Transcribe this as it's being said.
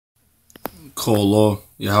Call law,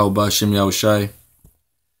 Yahweh Shem Yahushai.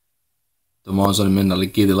 The moms of the men that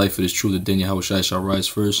gave their life for this truth, the then Yahushai shall rise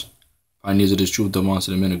first. Pioneers of this truth, the moms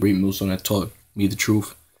of the men, a great millstone that taught me the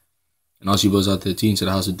truth. And all she was out 13 to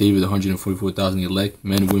the house of David, 144,000 elect,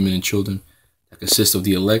 men, women, and children that consist of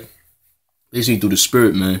the elect. Basically through the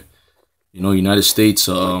Spirit, man. You know, United States,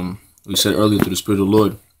 we said earlier, through the Spirit of the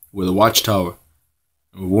Lord, we're the watchtower.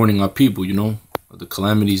 And we're warning our people, you know, of the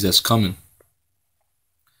calamities that's coming.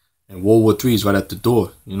 And World War III is right at the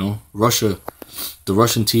door, you know. The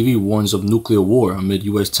Russian TV warns of nuclear war amid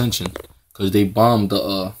U.S. tension because they bombed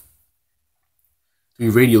the 3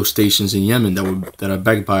 radio stations in Yemen that are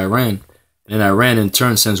backed by Iran. And then Iran in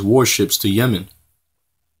turn sends warships to Yemen.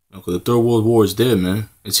 You know, because the Third World War is there, man.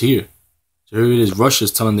 It's here. So here it is.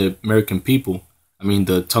 Russia's telling the American people,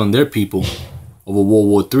 telling their people over World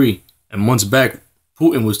War III. And months back,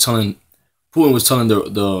 Putin was telling trying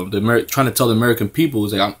to tell the American people,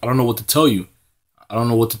 he's like, I don't know what to tell you. I don't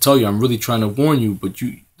know what to tell you. I'm really trying to warn you, but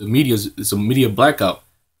the media it's a media blackout.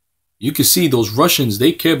 You can see those Russians,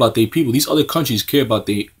 they care about their people. These other countries care about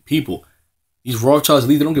their people. These Rothschilds,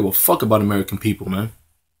 they don't give a fuck about American people, man.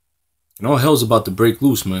 And all hell's about to break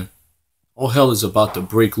loose, man. All hell is about to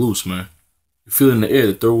break loose, man. You feel it in the air.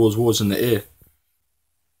 The Third World War is in the air.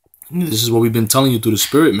 This is what we've been telling you through the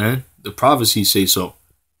Spirit, man. The prophecies say so.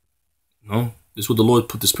 You know, this is what the Lord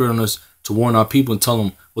put the Spirit on us to warn our people and tell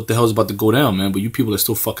them what the hell is about to go down, man. But you people are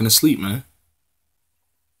still fucking asleep, man.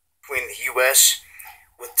 Between the U.S.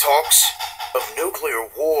 with talks of nuclear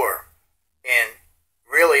war. And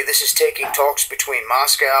really, this is taking talks between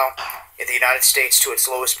Moscow and the United States to its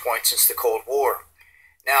lowest point since the Cold War.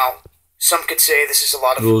 Now, some could say this is a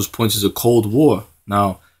lot of... Lowest points is a Cold War.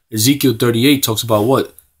 Now, Ezekiel 38 talks about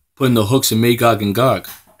what? Putting the hooks in Magog and Gog.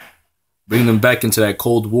 Bringing them back into that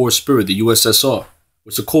Cold War spirit, the USSR.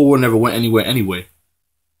 Which the Cold War never went anywhere anyway.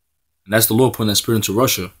 And that's the Lord putting that spirit into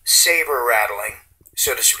Russia. Saber rattling,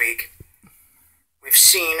 so to speak. We've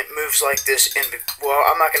seen moves like this in... Well,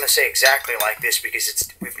 I'm not going to say exactly like this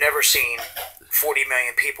because we've never seen 40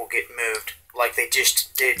 million people get moved like they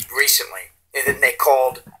just did recently. And then they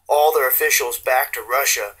called all their officials back to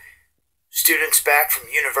Russia. Students back from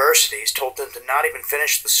universities told them to not even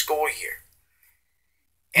finish the school year.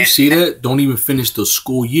 You see that? Don't even finish the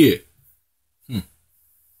school year.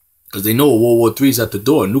 Because they know World War III is at the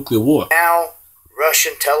door, nuclear war. Now,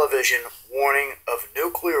 Russian television warning of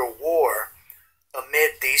nuclear war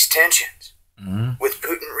amid these tensions. With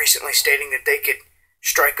Putin recently stating that they could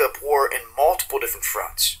strike up war in multiple different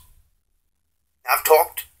fronts. Now, I've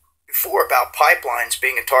talked before about pipelines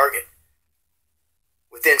being a target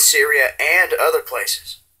within Syria and other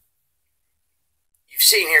places. You've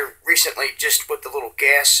seen here recently just what the little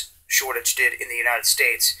gas shortage did in the United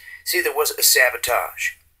States. See, there was a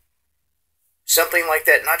sabotage. Something like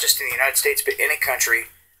that, not just in the United States, but any country,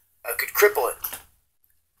 could cripple it.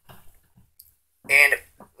 And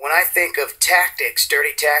when I think of tactics,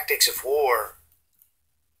 dirty tactics of war,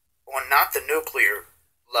 on not the nuclear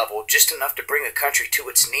level, just enough to bring a country to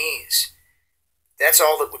its knees, that's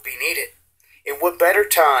all that would be needed. And what better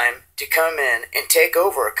time to come in and take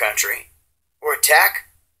over a country, or attack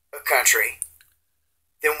a country,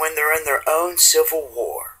 than when they're in their own civil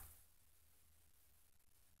war?